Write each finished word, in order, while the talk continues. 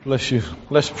Bless you.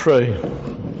 Let's pray.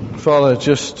 Father,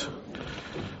 just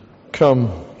come,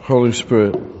 Holy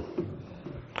Spirit.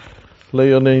 Let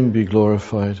your name be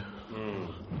glorified.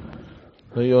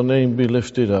 Let your name be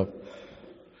lifted up.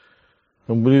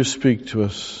 And will you speak to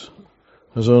us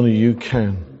as only you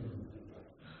can?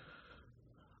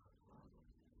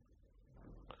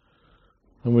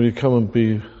 And will you come and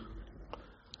be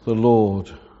the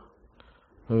Lord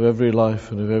of every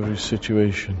life and of every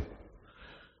situation?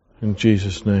 In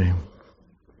Jesus' name.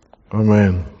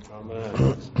 Amen.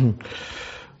 Amen.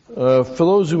 For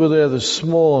those who were there this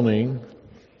morning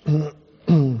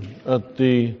at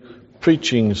the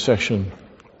preaching session,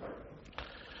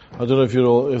 I don't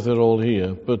know if they're all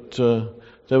here, but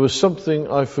there was something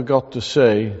I forgot to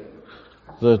say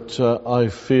that I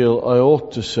feel I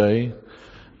ought to say.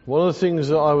 One of the things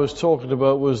that I was talking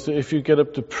about was that if you get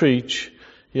up to preach,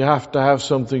 you have to have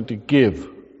something to give.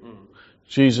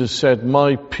 Jesus said,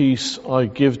 "My peace I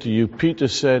give to you." Peter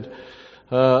said,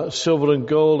 "Silver and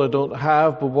gold I don't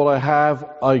have, but what I have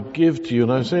I give to you."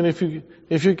 And I'm saying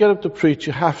if you get up to preach,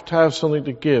 you have to have something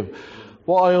to give.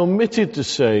 What I omitted to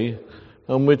say,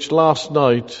 and which last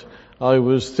night I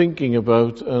was thinking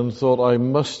about and thought I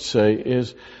must say,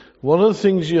 is one of the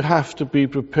things you have to be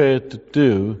prepared to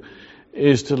do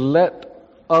is to let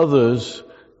others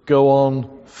go on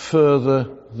further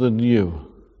than you.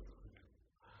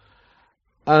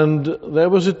 And there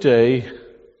was a day,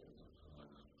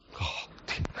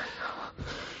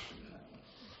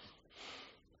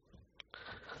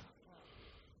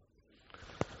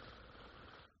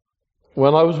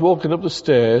 when I was walking up the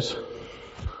stairs,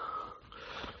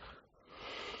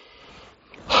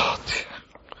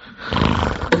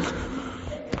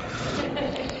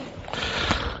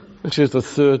 this is the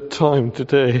third time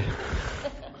today,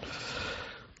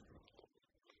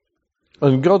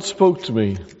 and God spoke to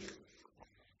me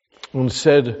and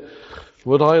said,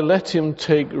 would I let him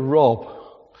take Rob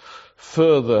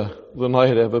further than I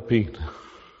had ever been?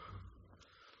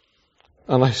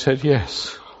 And I said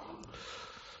yes.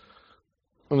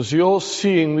 And so you're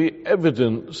seeing the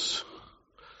evidence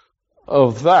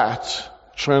of that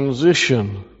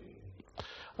transition.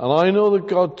 And I know that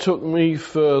God took me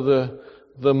further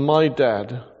than my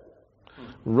dad.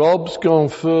 Rob's gone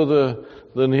further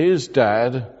than his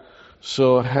dad,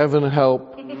 so heaven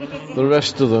help the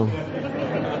rest of them.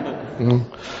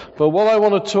 But what I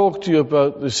want to talk to you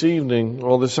about this evening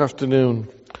or this afternoon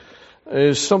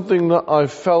is something that I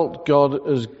felt God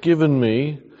has given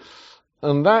me,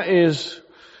 and that is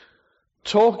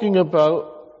talking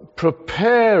about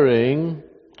preparing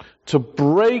to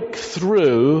break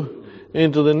through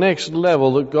into the next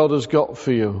level that God has got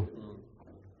for you.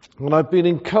 And I've been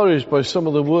encouraged by some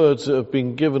of the words that have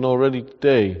been given already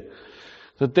today,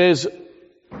 that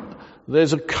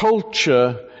there's a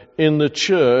culture in the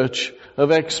church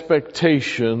of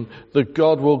expectation that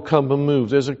God will come and move.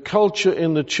 There's a culture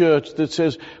in the church that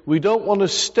says we don't want to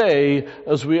stay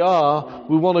as we are,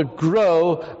 we want to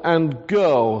grow and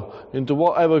go into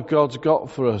whatever God's got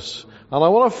for us. And I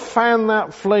want to fan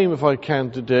that flame if I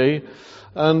can today.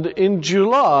 And in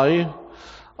July,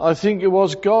 I think it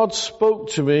was, God spoke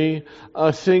to me,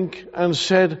 and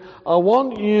said, I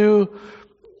want you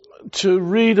to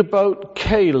read about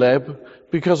Caleb,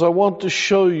 because I want to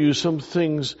show you some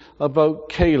things about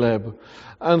Caleb.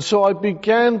 And so I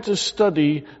began to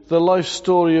study the life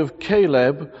story of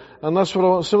Caleb, and that's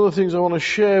what some of the things I want to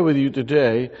share with you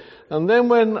today. And then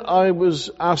when I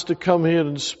was asked to come here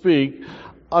and speak,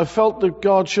 I felt that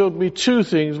God showed me two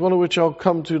things, one of which I'll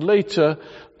come to later,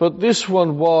 but this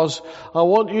one was, I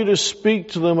want you to speak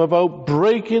to them about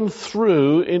breaking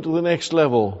through into the next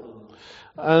level.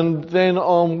 And then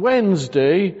on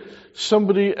Wednesday,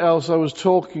 somebody else I was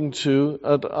talking to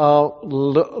at our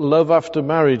Love After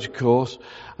Marriage course,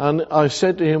 and I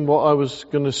said to him what I was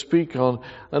going to speak on,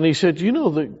 and he said, you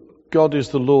know that God is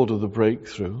the Lord of the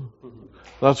breakthrough?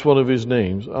 That's one of his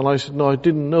names. And I said, no, I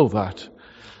didn't know that.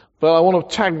 But I want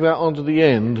to tag that onto the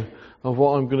end of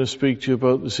what I'm going to speak to you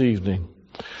about this evening.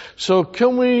 So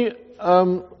can we,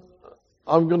 I'm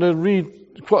going to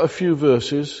read quite a few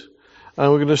verses,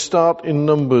 and we're going to start in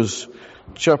Numbers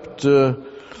chapter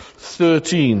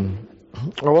 13.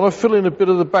 I want to fill in a bit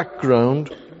of the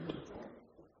background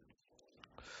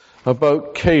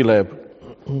about Caleb.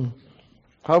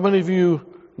 How many of you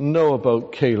know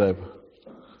about Caleb?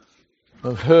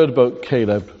 I've heard about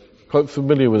Caleb. Quite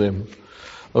familiar with him.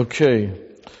 Okay.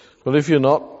 Well, if you're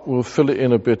not, we'll fill it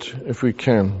in a bit if we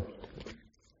can.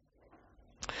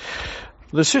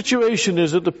 The situation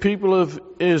is that the people of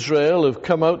Israel have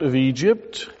come out of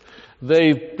Egypt.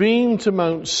 They've been to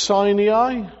Mount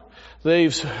Sinai.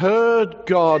 They've heard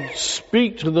God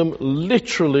speak to them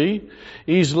literally.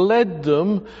 He's led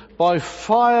them by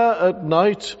fire at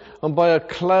night and by a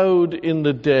cloud in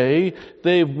the day.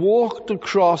 They've walked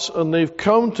across and they've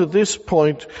come to this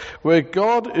point where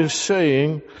God is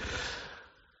saying,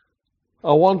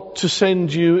 I want to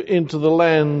send you into the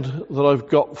land that I've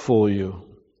got for you.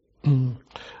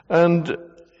 And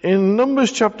in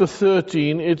Numbers chapter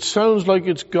 13, it sounds like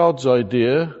it's God's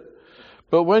idea.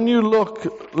 But when you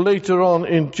look later on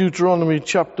in Deuteronomy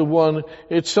chapter 1,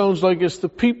 it sounds like it's the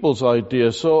people's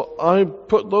idea. So I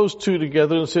put those two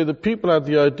together and say the people had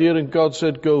the idea and God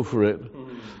said, go for it.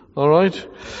 All right?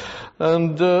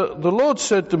 And the Lord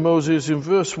said to Moses in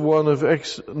verse 1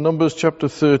 of Numbers chapter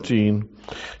 13,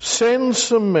 send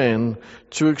some men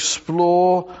to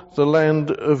explore the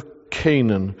land of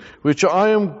Canaan, which I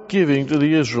am giving to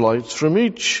the Israelites. From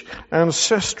each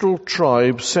ancestral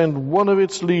tribe send one of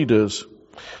its leaders.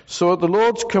 So at the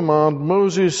Lord's command,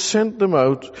 Moses sent them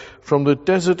out from the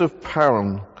desert of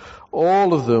Paran.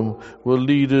 All of them were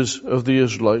leaders of the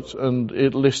Israelites, and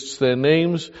it lists their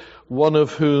names, one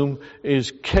of whom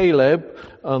is Caleb,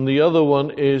 and the other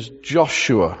one is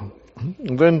Joshua.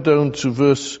 And then down to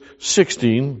verse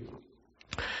 16.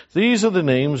 These are the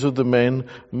names of the men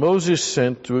Moses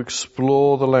sent to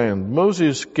explore the land.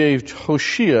 Moses gave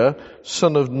Hoshea,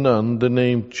 son of Nun, the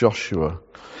name Joshua.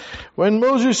 When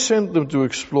Moses sent them to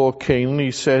explore Canaan,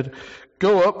 he said,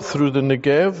 go up through the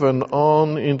Negev and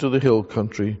on into the hill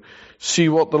country. See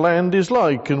what the land is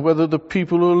like and whether the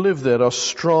people who live there are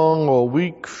strong or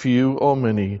weak, few or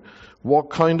many. What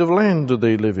kind of land do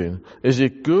they live in? Is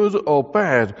it good or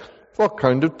bad? What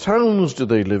kind of towns do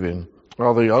they live in?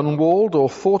 Are they unwalled or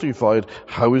fortified?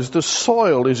 How is the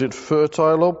soil? Is it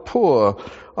fertile or poor?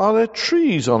 Are there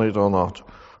trees on it or not?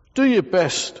 Do your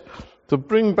best to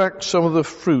bring back some of the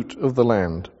fruit of the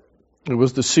land. It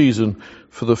was the season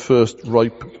for the first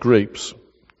ripe grapes.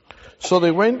 So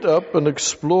they went up and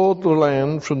explored the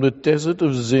land from the desert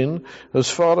of Zin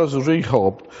as far as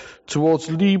Rehob,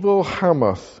 towards Lebo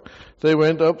Hamath. They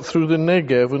went up through the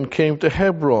Negev and came to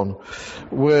Hebron,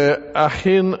 where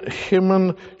Ahin,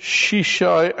 Himan,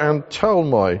 Shishai, and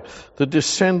Talmai, the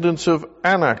descendants of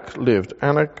Anak, lived.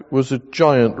 Anak was a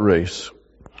giant race.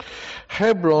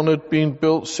 Hebron had been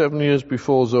built 7 years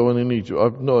before Zoan in Egypt. I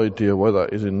have no idea why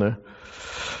that is in there.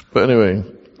 But anyway,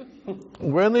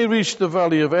 when they reached the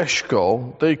valley of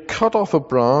Eshcol, they cut off a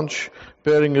branch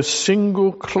bearing a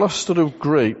single cluster of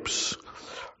grapes.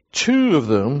 2 of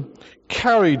them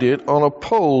carried it on a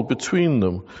pole between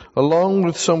them, along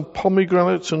with some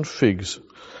pomegranates and figs.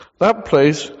 That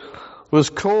place was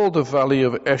called the valley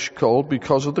of Eshcol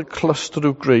because of the cluster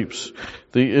of grapes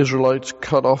the Israelites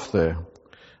cut off there.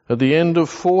 At the end of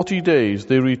 40 days,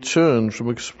 they returned from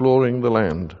exploring the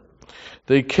land.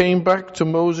 They came back to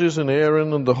Moses and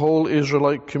Aaron and the whole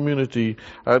Israelite community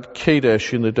at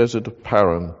Kadesh in the desert of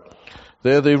Paran.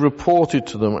 There they reported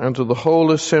to them and to the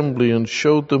whole assembly and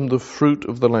showed them the fruit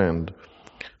of the land.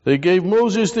 They gave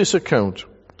Moses this account.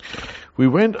 We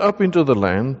went up into the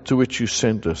land to which you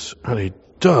sent us, and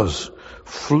it does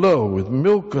flow with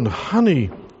milk and honey.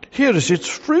 Here is its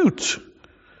fruit.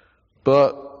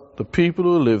 But the people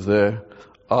who live there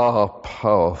are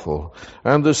powerful,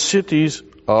 and the cities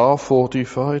are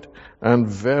fortified and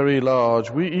very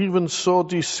large. We even saw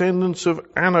descendants of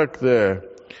Anak there.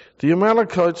 The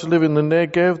Amalekites live in the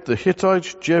Negev, the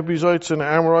Hittites, Jebusites, and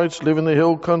Amorites live in the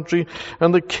hill country,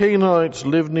 and the Canaanites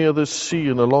live near the sea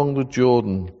and along the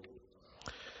Jordan.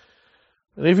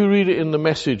 And if you read it in the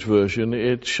Message version,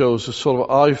 it shows a sort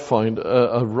of, I find,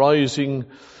 a rising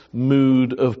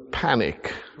mood of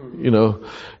panic. You know,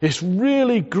 it's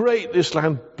really great, this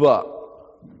land, but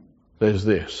there's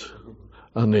this,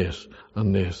 and this,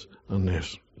 and this, and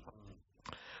this.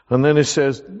 And then it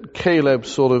says, Caleb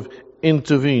sort of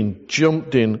intervened,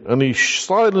 jumped in, and he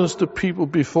silenced the people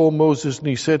before Moses, and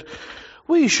he said,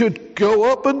 we should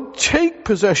go up and take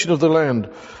possession of the land,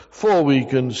 for we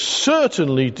can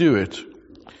certainly do it.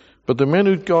 But the men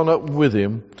who'd gone up with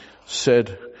him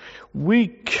said, we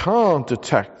can't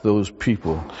attack those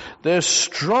people. They're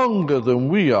stronger than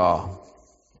we are.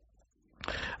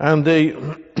 And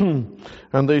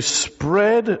they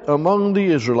spread among the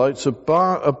Israelites a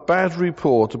bad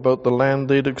report about the land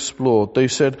they'd explored. They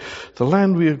said, the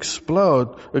land we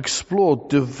explored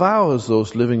devours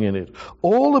those living in it.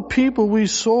 All the people we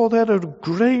saw there are of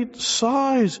great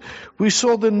size. We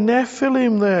saw the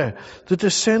Nephilim there. The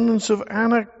descendants of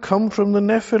Anak come from the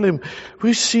Nephilim.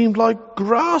 We seemed like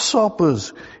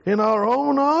grasshoppers in our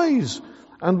own eyes,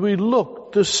 and we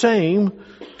looked the same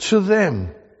to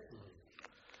them.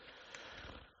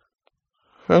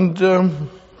 And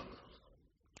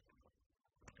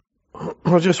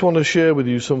I just want to share with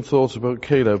you some thoughts about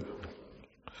Caleb.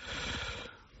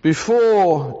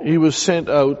 Before he was sent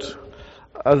out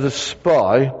as a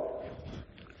spy,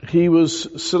 he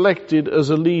was selected as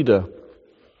a leader.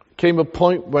 Came a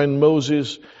point when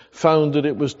Moses found that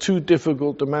it was too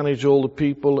difficult to manage all the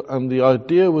people, and the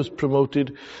idea was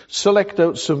promoted, select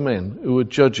out some men who were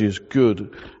judges,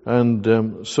 good,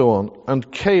 and so on.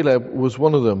 And Caleb was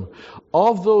one of them.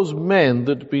 Of those men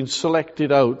that had been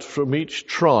selected out from each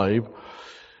tribe,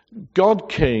 God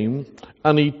came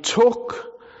and he took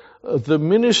the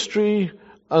ministry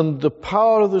and the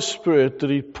power of the Spirit that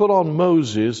he put on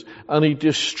Moses, and he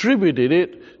distributed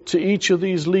it to each of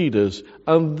these leaders,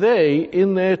 and they,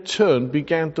 in their turn,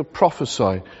 began to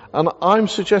prophesy. And I'm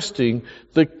suggesting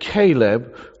that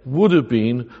Caleb would have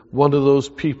been one of those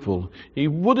people. He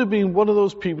would have been one of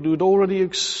those people who had already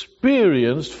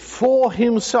experienced for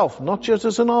himself, not just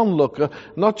as an onlooker,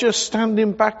 not just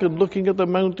standing back and looking at the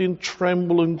mountain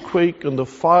tremble and quake and the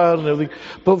fire and everything,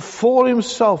 but for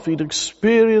himself he'd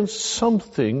experienced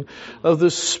something of the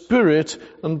Spirit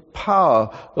and power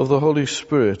of the Holy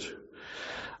Spirit.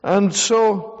 And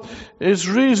so it's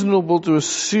reasonable to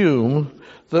assume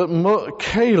that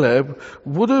Caleb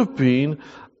would have been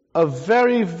a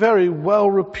very, very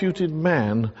well-reputed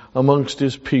man amongst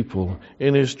his people,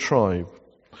 in his tribe.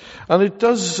 And it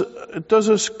does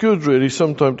us good, really,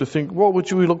 sometimes to think, what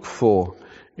would we look for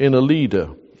in a leader?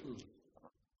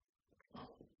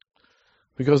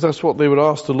 Because that's what they were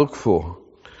asked to look for.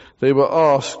 They were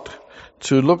asked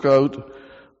to look out,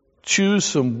 choose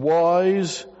some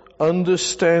wise,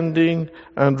 understanding,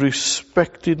 and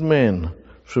respected men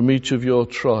from each of your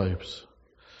tribes.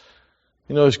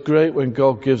 You know, it's great when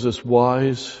God gives us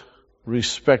wise,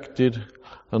 respected,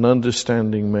 and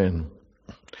understanding men.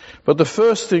 But the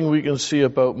first thing we can see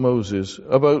about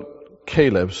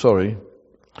Caleb,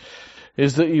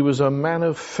 is that he was a man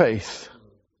of faith.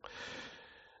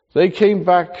 They came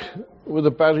back with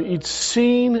a battle. He'd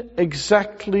seen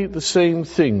exactly the same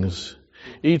things.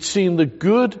 He'd seen the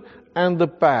good and the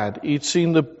bad. He'd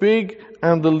seen the big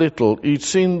and the little. He'd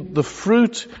seen the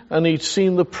fruit and he'd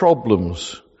seen the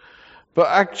problems. But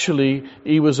actually,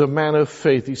 he was a man of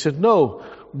faith. He said, no,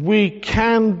 we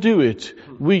can do it.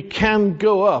 We can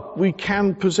go up. We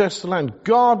can possess the land.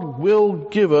 God will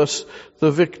give us the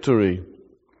victory.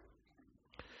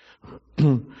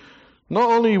 Not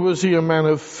only was he a man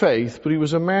of faith, but he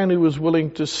was a man who was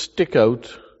willing to stick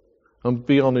out and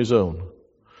be on his own.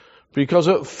 Because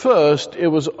at first, it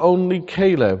was only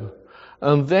Caleb.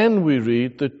 And then we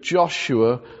read that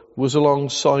Joshua was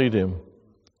alongside him.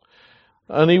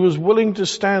 And he was willing to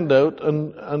stand out,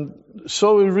 and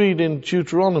so we read in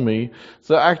Deuteronomy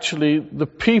that actually the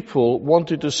people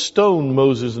wanted to stone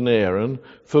Moses and Aaron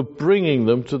for bringing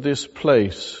them to this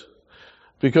place,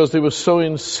 because they were so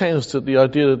incensed at the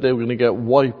idea that they were going to get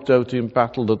wiped out in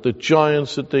battle, that the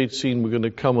giants that they'd seen were going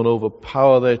to come and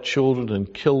overpower their children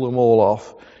and kill them all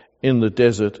off in the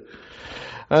desert.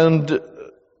 And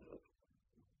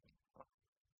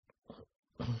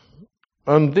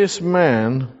this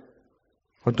man,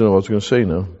 I don't know what I was going to say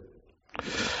now.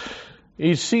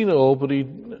 He's seen it all, but I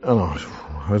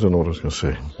don't know what I was going to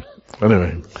say.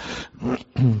 Anyway.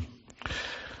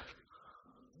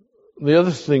 The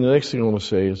next thing I want to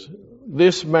say is,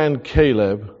 this man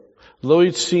Caleb, though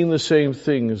he'd seen the same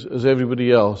things as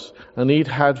everybody else, and he'd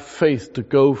had faith to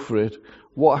go for it,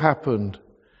 what happened?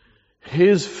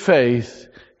 His faith,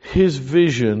 his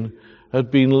vision had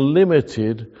been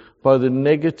limited by the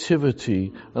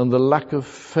negativity and the lack of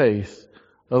faith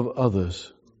of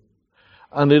others.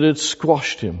 And it had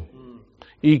squashed him.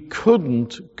 He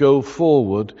couldn't go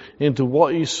forward into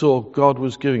what he saw God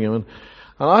was giving him.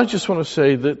 And I just want to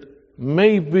say that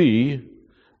maybe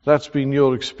that's been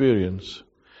your experience.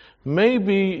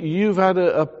 Maybe you've had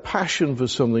a passion for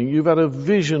something, you've had a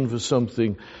vision for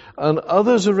something, and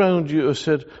others around you have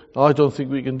said, I don't think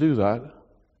we can do that.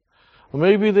 Or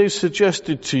maybe they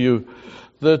suggested to you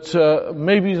that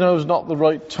maybe now's not the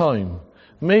right time.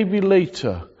 Maybe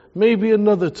later, maybe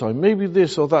another time, maybe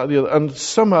this or that or the other. And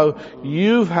somehow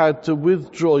you've had to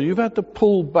withdraw, you've had to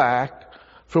pull back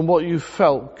from what you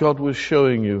felt God was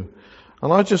showing you.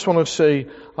 And I just want to say,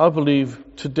 I believe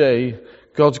today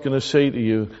God's going to say to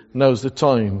you, now's the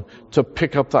time to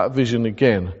pick up that vision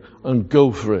again and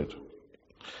go for it.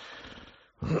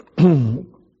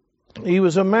 He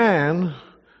was a man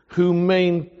who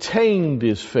maintained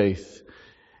his faith.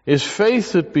 His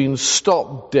faith had been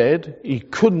stopped dead. He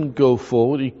couldn't go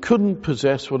forward. He couldn't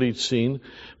possess what he'd seen.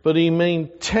 But he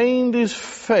maintained his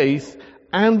faith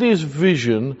and his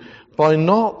vision by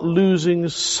not losing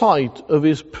sight of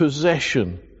his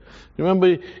possession.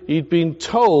 Remember, he'd been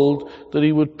told that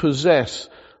he would possess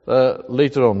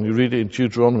later on, you read it in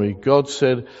Deuteronomy, God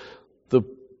said,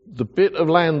 the bit of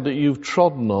land that you've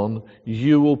trodden on,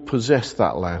 you will possess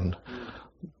that land.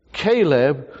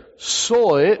 Caleb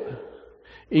saw it,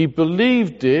 he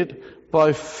believed it,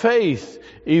 by faith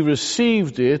he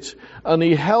received it, and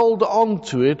he held on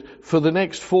to it for the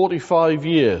next 45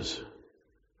 years.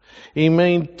 He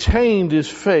maintained his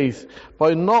faith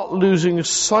by not losing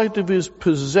sight of his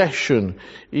possession,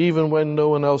 even when no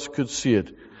one else could see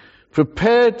it.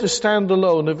 Prepared to stand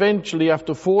alone, eventually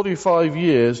after 45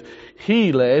 years,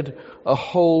 he led a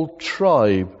whole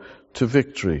tribe to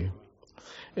victory.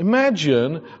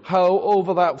 Imagine how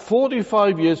over that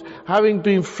 45 years, having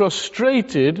been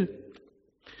frustrated,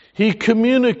 he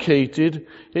communicated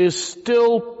his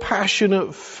still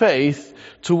passionate faith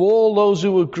to all those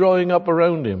who were growing up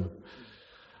around him.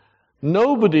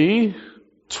 Nobody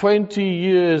 20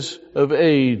 years of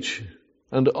age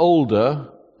and older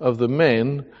of the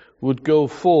men would go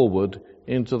forward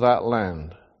into that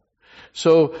land.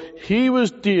 So he was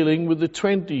dealing with the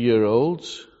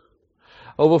 20-year-olds.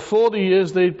 Over 40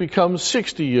 years they'd become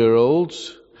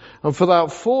 60-year-olds. And for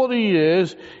that 40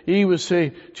 years he was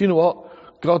saying, do you know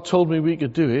what? God told me we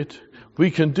could do it. We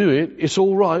can do it. It's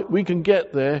all right. We can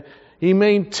get there. He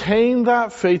maintained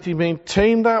that faith. He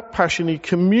maintained that passion. He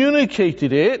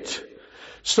communicated it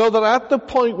so that at the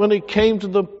point when it came to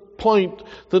the point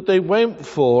that they went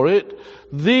for it,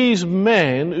 these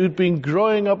men who'd been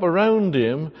growing up around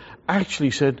him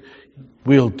actually said,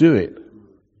 we'll do it.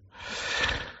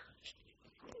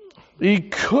 He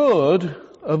could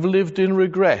have lived in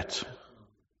regret,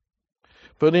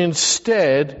 but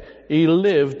instead he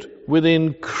lived with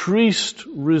increased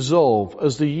resolve.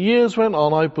 As the years went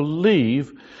on, I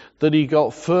believe that he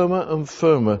got firmer and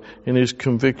firmer in his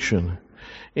conviction.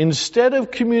 Instead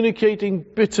of communicating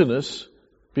bitterness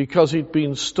because he'd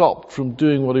been stopped from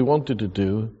doing what he wanted to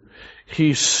do,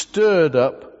 he stirred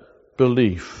up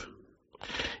belief.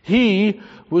 He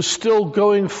was still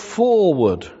going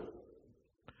forward,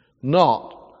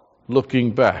 not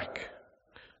looking back.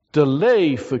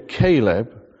 Delay for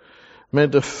Caleb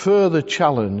meant a further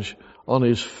challenge on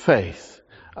his faith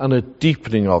and a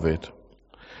deepening of it.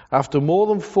 After more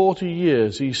than 40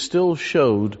 years, he still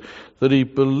showed that he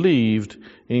believed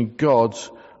in God's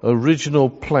original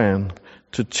plan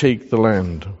to take the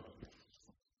land.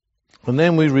 And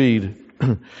then we read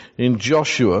in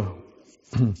Joshua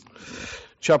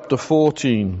chapter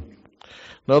 14.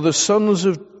 Now the sons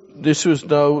of, this was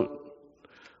now,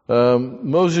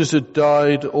 Moses had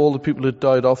died, all the people had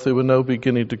died off, they were now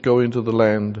beginning to go into the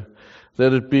land.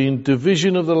 There had been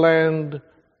division of the land,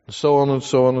 and so on and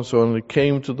so on and so on, and it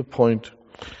came to the point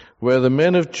where the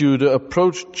men of Judah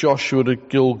approached Joshua at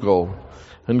Gilgal.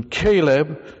 And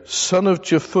Caleb, son of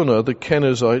Jephunneh the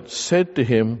Kenizzite, said to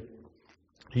him,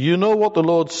 you know what the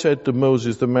Lord said to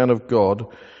Moses, the man of God,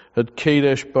 at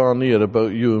Kadesh Barnea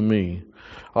about you and me.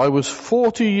 I was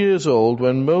 40 years old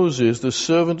when Moses, the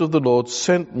servant of the Lord,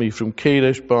 sent me from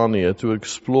Kadesh Barnea to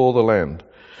explore the land.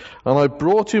 And I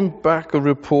brought him back a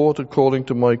report according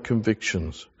to my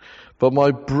convictions. But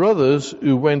my brothers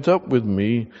who went up with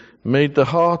me made the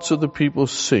hearts of the people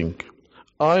sink.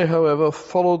 I, however,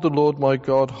 followed the Lord my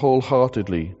God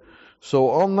wholeheartedly. So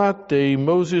on that day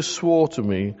Moses swore to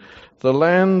me, the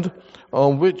land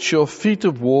on which your feet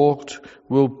have walked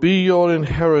will be your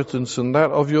inheritance and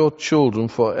that of your children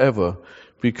forever,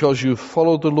 because you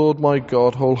followed the Lord my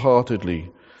God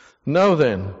wholeheartedly. Now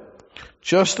then,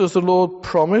 just as the Lord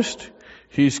promised,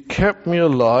 he's kept me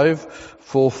alive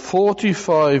for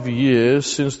 45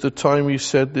 years since the time he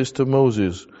said this to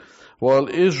Moses, while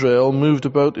Israel moved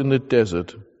about in the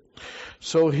desert.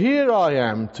 So here I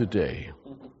am today,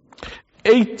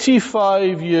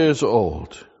 85 years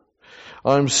old.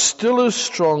 I'm still as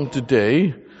strong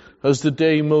today as the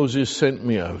day Moses sent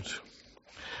me out.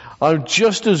 I'm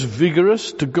just as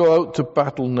vigorous to go out to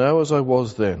battle now as I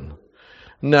was then.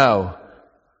 Now,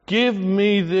 give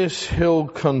me this hill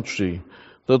country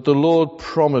that the Lord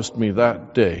promised me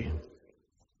that day.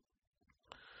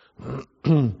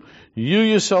 You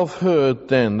yourself heard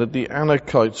then that the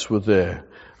Anakites were there,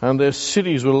 and their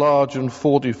cities were large and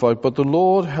fortified, but the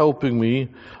Lord helping me,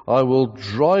 I will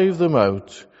drive them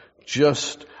out,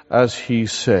 just as he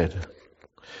said.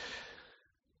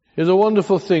 It's a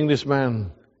wonderful thing, this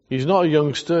man. He's not a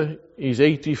youngster, he's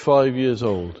 85 years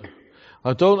old.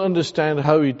 I don't understand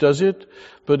how he does it,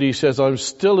 but he says, I'm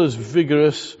still as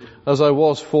vigorous as I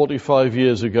was 45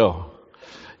 years ago.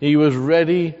 He was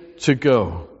ready to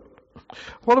go.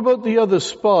 What about the other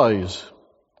spies?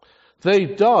 They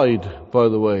died, by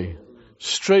the way,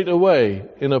 straight away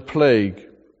in a plague.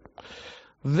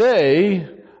 They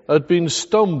had been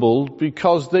stumbled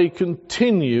because they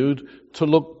continued to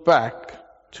look back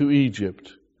to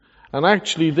Egypt. And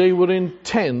actually they were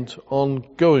intent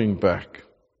on going back.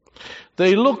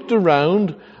 They looked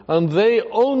around and they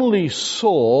only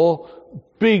saw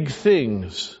big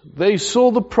things. They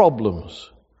saw the problems.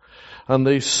 And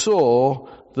they saw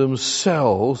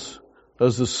themselves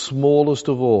as the smallest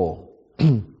of all.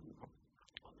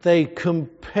 They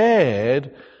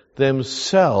compared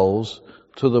themselves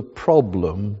to the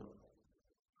problem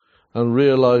and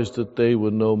realized that they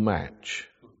were no match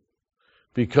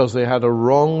because they had a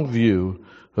wrong view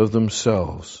of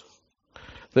themselves.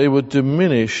 They were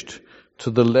diminished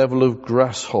to the level of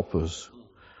grasshoppers.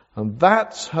 And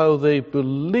that's how they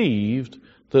believed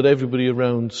that everybody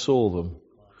around saw them.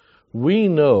 We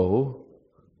know,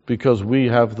 because we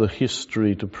have the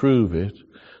history to prove it,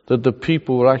 that the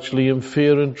people were actually in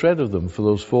fear and dread of them for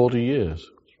those 40 years.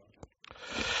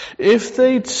 If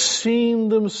they'd seen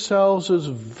themselves as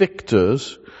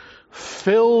victors,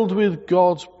 filled with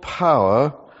God's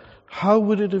power, how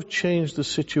would it have changed the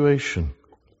situation?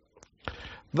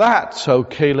 That's how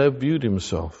Caleb viewed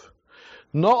himself.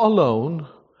 Not alone,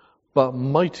 but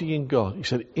mighty in God. He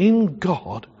said, in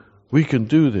God, we can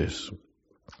do this.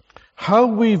 How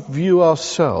we view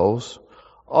ourselves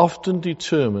often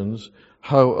determines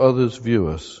how others view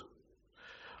us.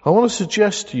 I want to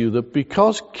suggest to you that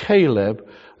because Caleb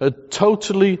had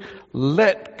totally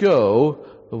let go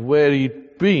of where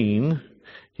he'd been,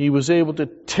 he was able to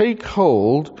take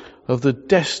hold of the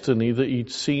destiny that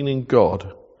he'd seen in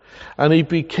God. And he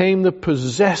became the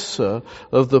possessor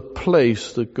of the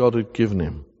place that God had given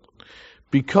him.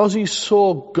 Because he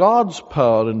saw God's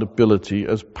power and ability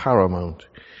as paramount,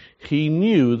 he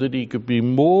knew that he could be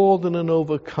more than an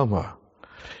overcomer.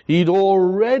 He'd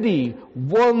already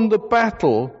won the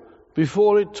battle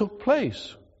before it took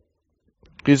place.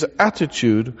 His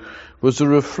attitude was a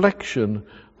reflection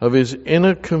of his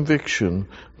inner conviction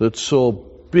that saw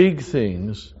big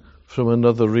things from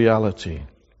another reality.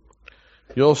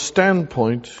 Your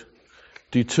standpoint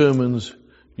determines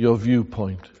your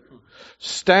viewpoint.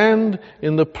 Stand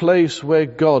in the place where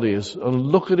God is and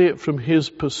look at it from His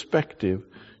perspective.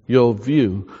 Your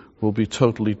view will be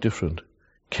totally different.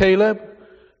 Caleb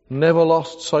never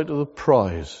lost sight of the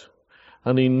prize,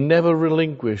 and he never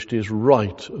relinquished his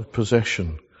right of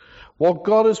possession. What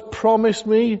God has promised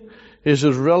me is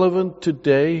as relevant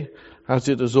today as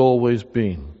it has always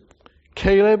been.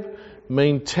 Caleb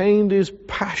maintained his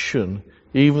passion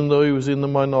even though he was in the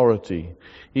minority.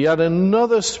 He had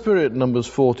another spirit, Numbers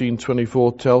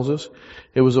 14:24 tells us.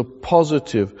 It was a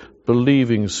positive,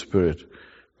 believing spirit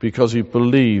because he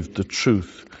believed the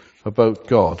truth about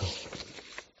God.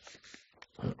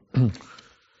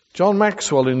 John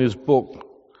Maxwell, in his book,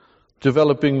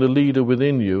 Developing the Leader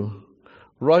Within You,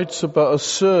 writes about a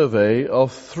survey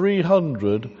of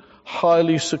 300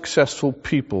 highly successful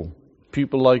people.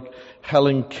 People like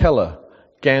Helen Keller,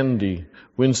 Gandhi,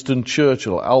 Winston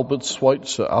Churchill, Albert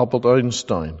Schweitzer, Albert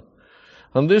Einstein.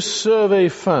 And this survey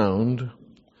found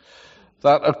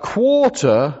that a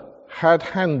quarter had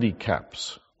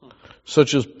handicaps,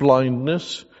 such as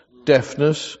blindness,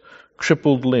 deafness,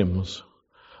 crippled limbs,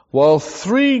 while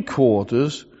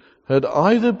 3/4 had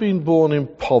either been born in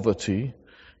poverty,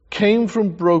 came from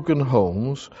broken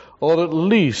homes, or at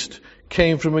least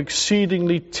came from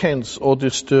exceedingly tense or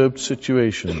disturbed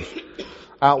situations.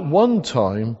 At one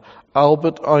time,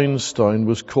 Albert Einstein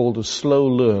was called a slow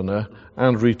learner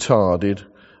and retarded,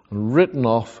 and written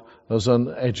off as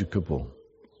uneducable.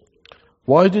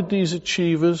 Why did these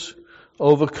achievers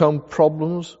overcome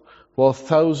problems while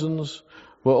thousands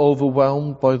were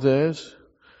overwhelmed by theirs?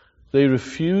 They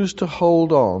refused to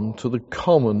hold on to the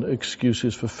common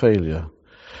excuses for failure.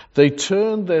 They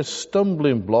turned their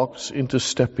stumbling blocks into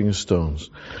stepping stones.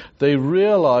 They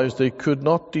realized they could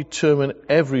not determine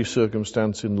every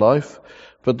circumstance in life,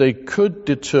 but they could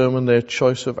determine their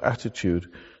choice of attitude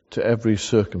to every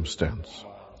circumstance.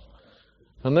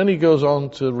 And then he goes on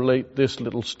to relate this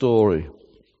little story.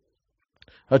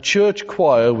 A church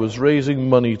choir was raising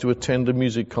money to attend a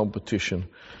music competition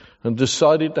and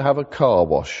decided to have a car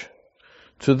wash.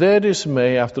 To their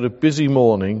dismay, after a busy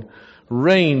morning,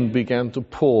 rain began to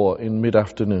pour in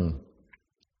mid-afternoon,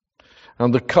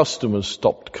 and the customers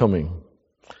stopped coming.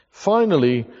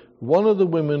 Finally, one of the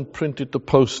women printed the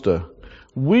poster,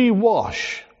 "We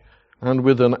wash," and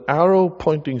with an arrow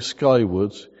pointing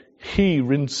skywards, "He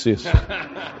rinses."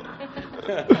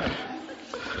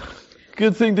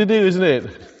 Good thing to do, isn't it?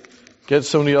 Get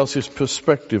somebody else's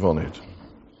perspective on it.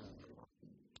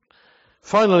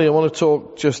 Finally, I want to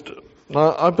talk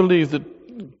I believe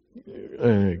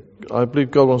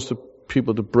God wants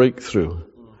people to break through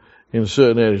in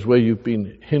certain areas where you've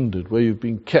been hindered, where you've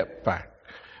been kept back,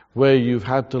 where you've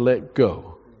had to let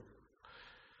go.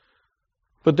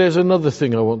 But there's another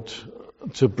thing I want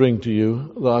to bring to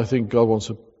you that I think God wants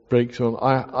to break through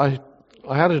on.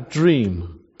 I had a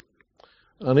dream.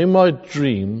 And in my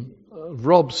dream,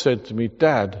 Rob said to me,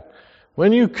 Dad,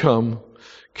 when you come,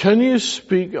 can you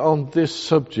speak on this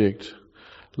subject?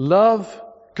 Love,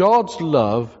 God's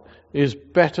love is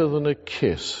better than a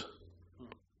kiss.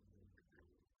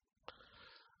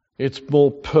 It's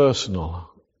more personal.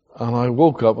 And I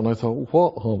woke up and I thought,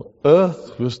 what on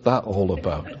earth was that all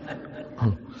about?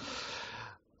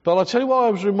 But I'll tell you what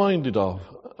I was reminded of.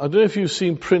 I don't know if you've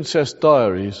seen Princess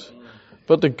Diaries,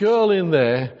 but the girl in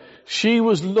there, she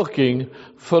was looking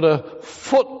for a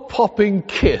foot-popping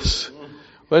kiss.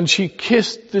 When she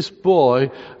kissed this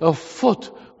boy, her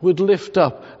foot would lift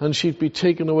up and she'd be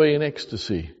taken away in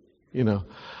ecstasy, you know.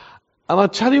 And I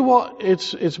tell you what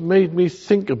it's made me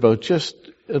think about just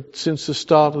since the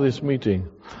start of this meeting.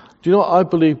 Do you know what I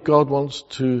believe God wants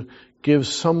to give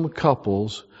some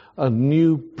couples a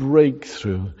new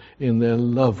breakthrough in their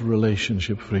love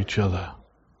relationship for each other.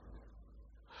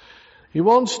 He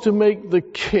wants to make the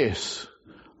kiss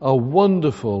a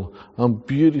wonderful and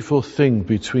beautiful thing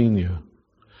between you.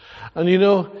 And you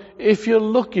know, if you're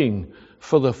looking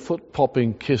for the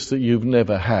foot-popping kiss that you've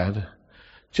never had,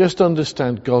 just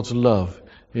understand God's love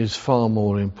is far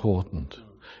more important.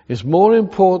 It's more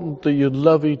important that you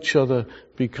love each other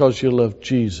because you love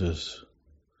Jesus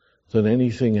than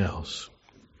anything else.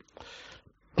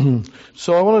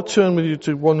 So I want to turn with you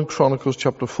to 1 Chronicles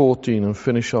chapter 14 and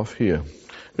finish off here.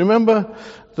 Remember,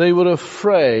 they were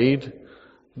afraid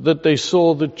that they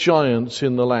saw the giants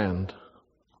in the land.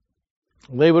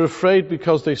 They were afraid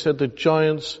because they said the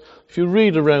giants, if you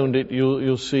read around it,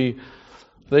 you'll see,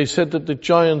 they said that the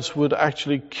giants would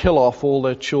actually kill off all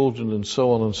their children and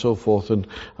so on and so forth, and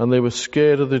they were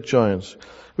scared of the giants.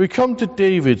 We come to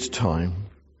David's time,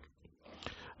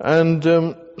 and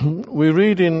we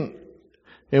read in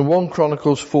 1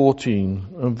 Chronicles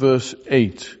 14 and verse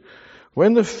 8,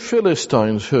 when the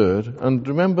Philistines heard, and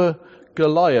remember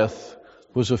Goliath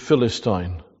was a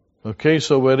Philistine, okay,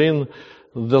 so we're in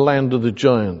the land of the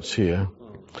giants here.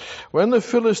 When the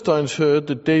Philistines heard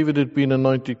that David had been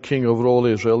anointed king over all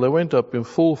Israel, they went up in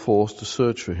full force to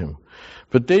search for him.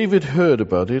 But David heard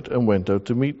about it and went out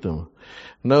to meet them.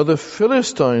 Now the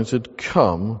Philistines had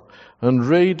come and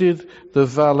raided the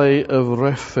valley of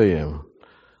Rephaim.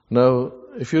 Now,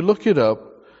 if you look it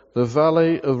up, the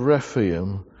valley of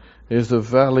Rephaim is the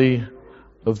valley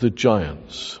of the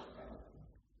giants.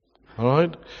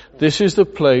 Alright? This is the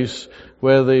place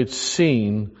where they'd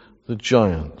seen the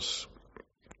giants.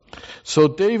 So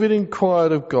David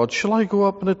inquired of God, shall I go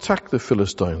up and attack the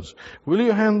Philistines? Will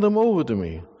you hand them over to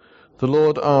me? The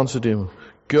Lord answered him,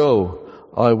 go,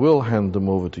 I will hand them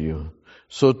over to you.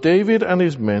 So David and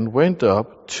his men went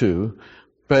up to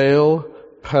Baal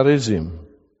Perazim,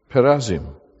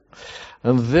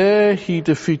 and there he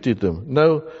defeated them.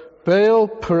 Now, Baal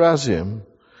Perazim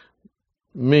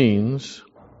means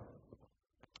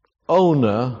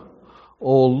owner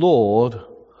or lord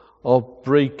of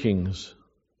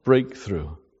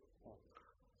breakthrough.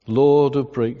 Lord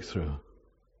of breakthrough.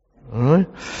 Alright?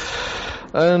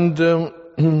 And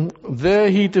there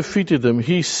he defeated them.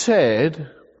 He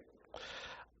said,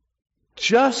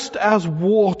 just as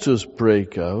waters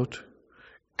break out,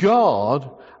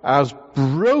 God has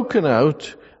broken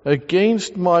out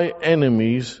against my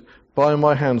enemies by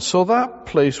my hand. So that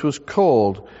place was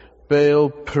called Baal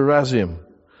Perazim,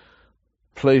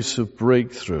 place of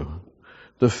breakthrough.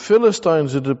 The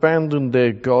Philistines had abandoned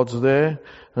their gods there,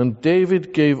 and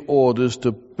David gave orders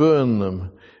to burn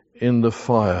them in the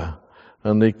fire,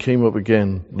 and they came up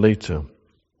again later.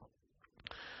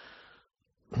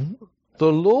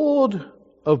 The Lord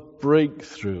of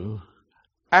breakthrough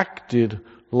acted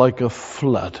like a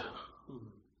flood.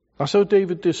 That's how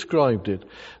David described it.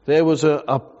 There was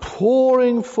a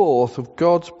pouring forth of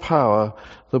God's power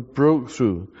that broke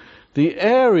through. The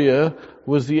area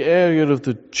was the area of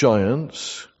the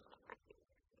giants.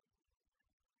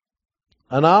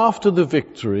 And after the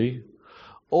victory,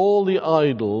 all the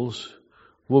idols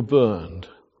were burned.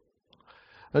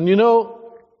 And you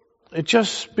know, it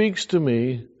just speaks to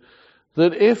me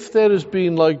that if there has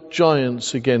been like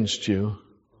giants against you,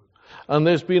 and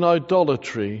there's been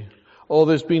idolatry, or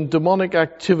there's been demonic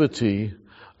activity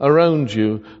around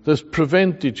you that's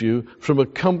prevented you from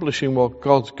accomplishing what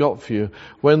God's got for you,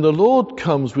 when the Lord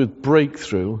comes with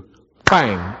breakthrough,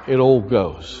 bang, it all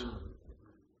goes.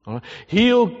 All right?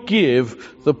 He'll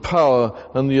give the power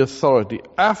and the authority.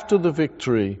 After the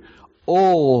victory,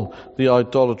 all the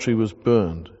idolatry was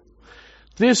burned.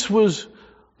 This was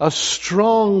a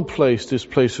strong place, this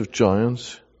place of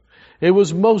giants. It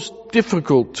was most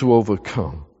difficult to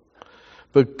overcome.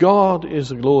 But God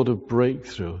is a Lord of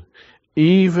breakthrough,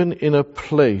 even in a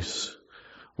place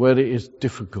where it is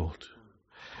difficult.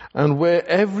 And where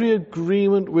every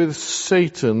agreement with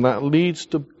Satan that leads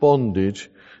to bondage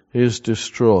is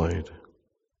destroyed.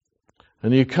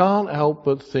 And you can't help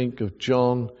but think of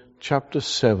John chapter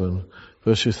 7,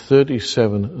 verses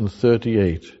 37 and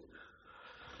 38.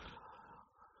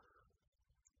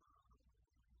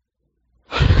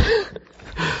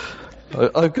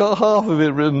 I've got half of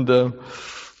it written down.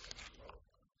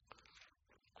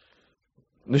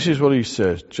 This is what he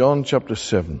says, John chapter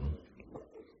 7.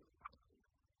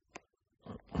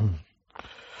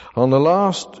 On the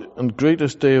last and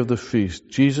greatest day of the feast,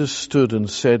 Jesus stood and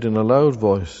said in a loud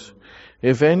voice,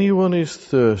 "If anyone is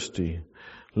thirsty,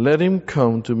 let him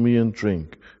come to me and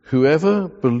drink. Whoever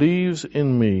believes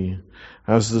in me,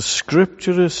 as the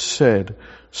scripture has said,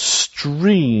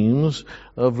 streams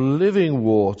of living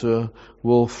water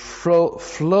will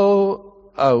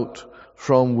flow out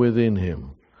from within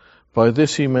him." By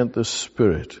this he meant the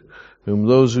Spirit, whom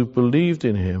those who believed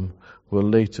in him were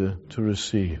later to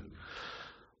receive.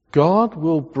 God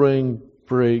will bring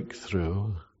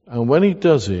breakthrough, and when he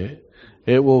does it,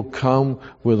 it will come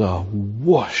with a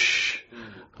whoosh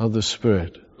of the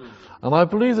Spirit. And I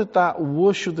believe that that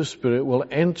whoosh of the Spirit will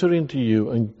enter into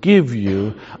you and give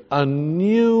you a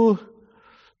new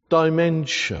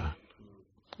dimension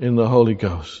in the Holy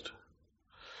Ghost.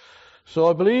 So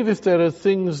I believe if there are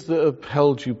things that have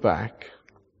held you back,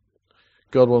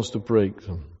 God wants to break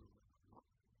them.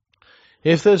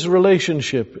 If there's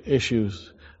relationship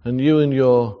issues and you and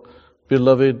your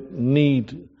beloved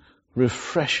need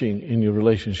refreshing in your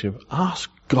relationship, ask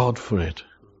God for it.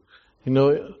 You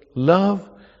know, love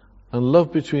and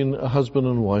love between a husband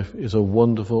and wife is a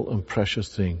wonderful and precious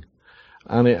thing.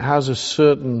 And it has a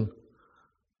certain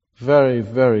very,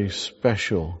 very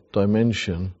special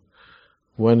dimension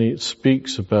when it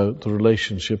speaks about the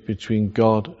relationship between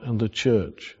God and the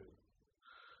church.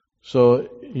 So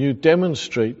you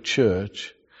demonstrate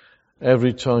church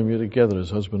every time you're together as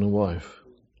husband and wife.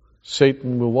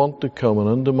 Satan will want to come and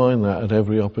undermine that at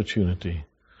every opportunity.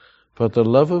 But the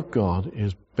love of God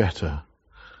is better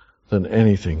than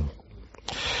anything.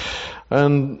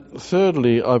 And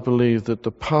thirdly, I believe that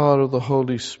the power of the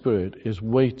Holy Spirit is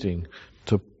waiting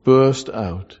to burst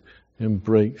out in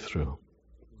breakthrough.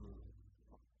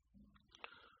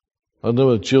 I don't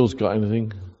know if Jill's got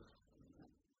anything.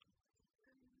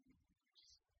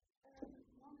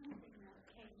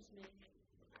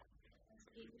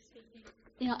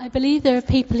 Yeah, I believe there are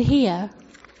people here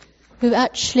who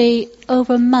actually,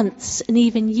 over months and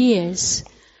even years,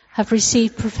 have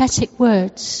received prophetic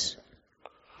words.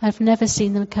 I've never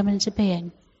seen them come into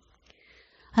being.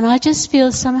 And I just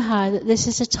feel somehow that this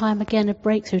is a time again of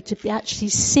breakthrough, to actually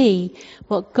see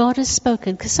what God has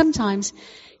spoken. Because sometimes,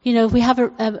 you know, if we have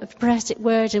a prophetic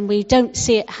word and we don't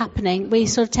see it happening, we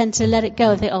sort of tend to let it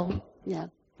go and think, oh, yeah,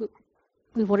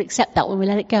 we won't accept that when we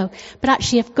let it go. But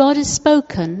actually, if God has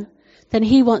spoken, then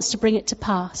he wants to bring it to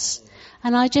pass.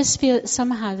 And I just feel that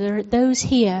somehow there are those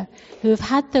here who have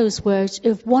had those words, who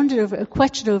have wondered over it, have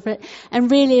questioned over it, and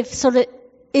really have sort of,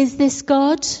 is this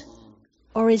God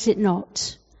or is it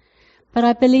not? But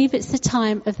I believe it's the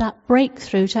time of that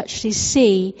breakthrough to actually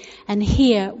see and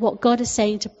hear what God is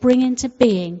saying, to bring into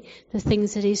being the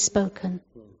things that he's spoken.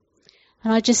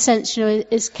 And I just sense, you know,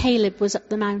 as Caleb was up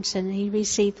the mountain and he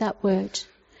received that word,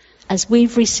 as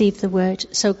we've received the word,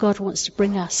 so God wants to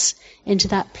bring us into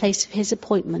that place of his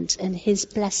appointment and his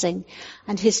blessing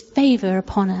and his favour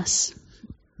upon us.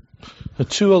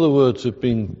 Two other words have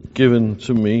been given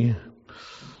to me.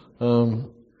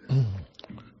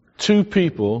 Two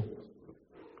people,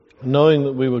 knowing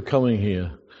that we were coming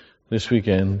here this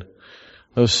weekend,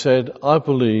 have said, I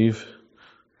believe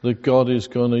that God is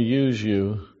going to use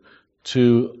you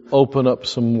to open up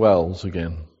some wells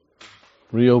again,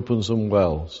 reopen some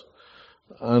wells.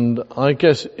 And I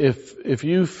guess if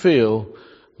you feel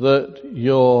that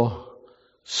your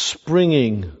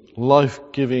springing,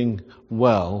 life-giving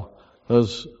well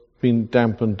has been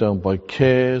dampened down by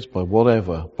cares, by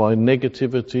whatever, by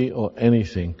negativity or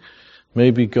anything,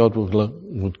 maybe God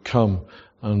would come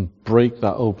and break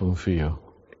that open for you.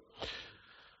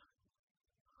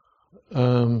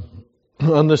 And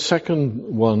the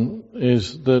second one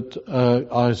is that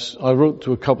I wrote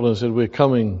to a couple and said, we're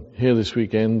coming here this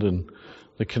weekend, and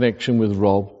the connection with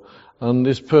Rob. And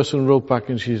this person wrote back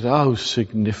and she said, how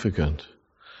significant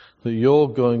that you're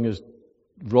going as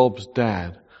Rob's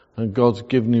dad and God's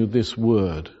given you this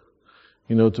word,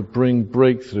 you know, to bring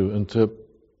breakthrough and to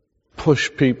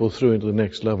push people through into the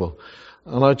next level.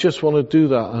 And I just want to do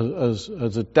that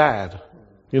as a dad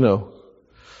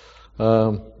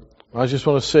I just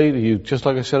want to say to you, just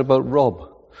like I said about Rob,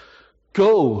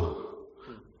 go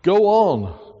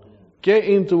on, get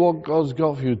into what God's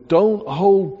got for you. Don't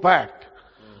hold back.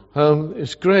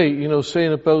 It's great,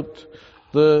 saying about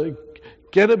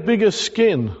get a bigger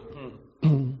skin.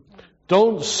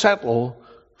 Don't settle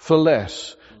for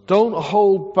less. Don't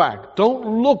hold back.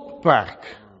 Don't look back.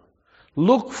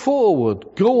 Look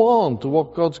forward. Go on to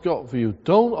what God's got for you.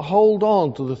 Don't hold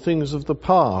on to the things of the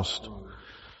past.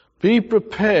 Be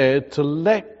prepared to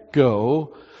let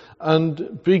go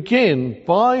and begin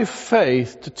by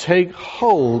faith to take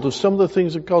hold of some of the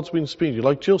things that God's been speaking to you.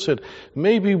 Like Jill said,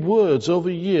 maybe words over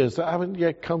years that haven't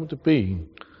yet come to being.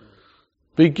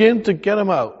 Begin to get them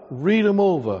out, read them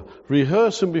over,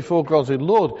 rehearse them before God. Say,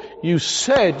 Lord, you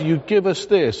said you'd give us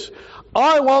this.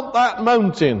 I want that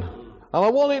mountain, and I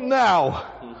want it now.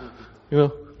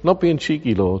 Not being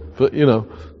cheeky, Lord, but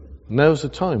now's the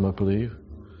time, I believe.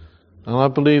 And I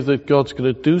believe that God's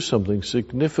going to do something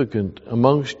significant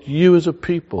amongst you as a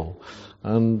people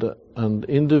and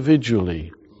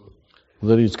individually,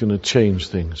 that He's going to change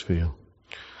things for you.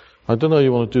 I don't know how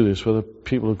you want to do this, whether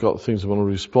people have got things they want to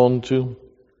respond to,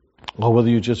 or whether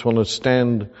you just want to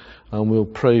stand and we'll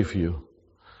pray for you.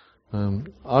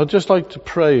 I'd just like to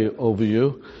pray over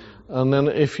you, and then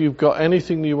if you've got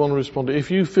anything you want to respond to,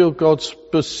 if you feel God's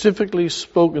specifically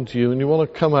spoken to you and you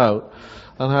want to come out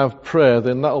and have prayer,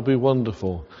 then that'll be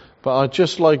wonderful. But I'd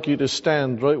just like you to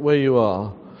stand right where you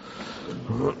are.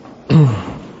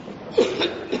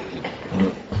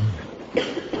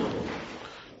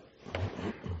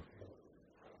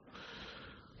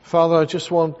 Father, I just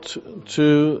want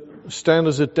to stand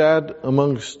as a dad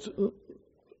amongst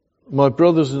my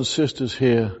brothers and sisters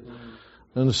here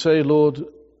and say, Lord,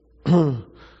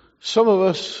 some of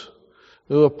us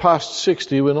who are past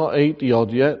 60, we're not 80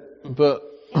 odd yet, but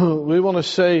we want to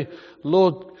say,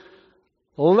 Lord,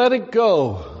 let it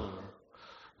go.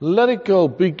 Let it go.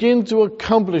 Begin to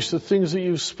accomplish the things that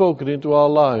you've spoken into our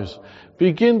lives.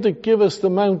 Begin to give us the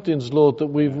mountains, Lord, that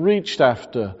we've reached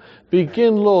after.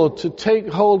 Begin, Lord, to take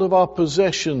hold of our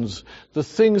possessions, the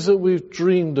things that we've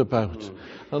dreamed about.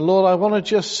 And Lord, I want to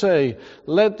just say,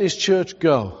 let this church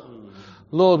go.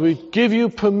 Lord, we give you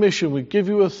permission, we give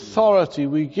you authority,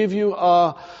 we give you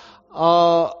our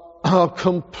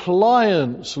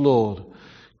compliance, Lord.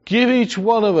 Give each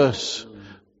one of us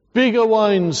bigger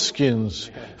wineskins.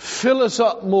 Fill us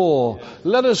up more.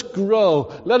 Let us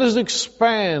grow. Let us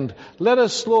expand. Let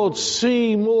us, Lord,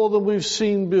 see more than we've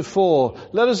seen before.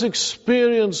 Let us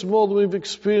experience more than we've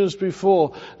experienced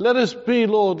before. Let us be,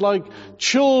 Lord, like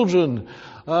children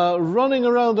running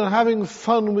around and having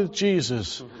fun with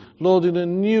Jesus. Lord, in a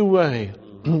new way.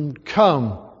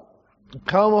 Come,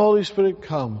 Holy Spirit,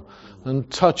 come and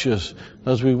touch us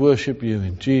as we worship you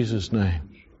in Jesus' name.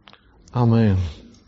 Amen.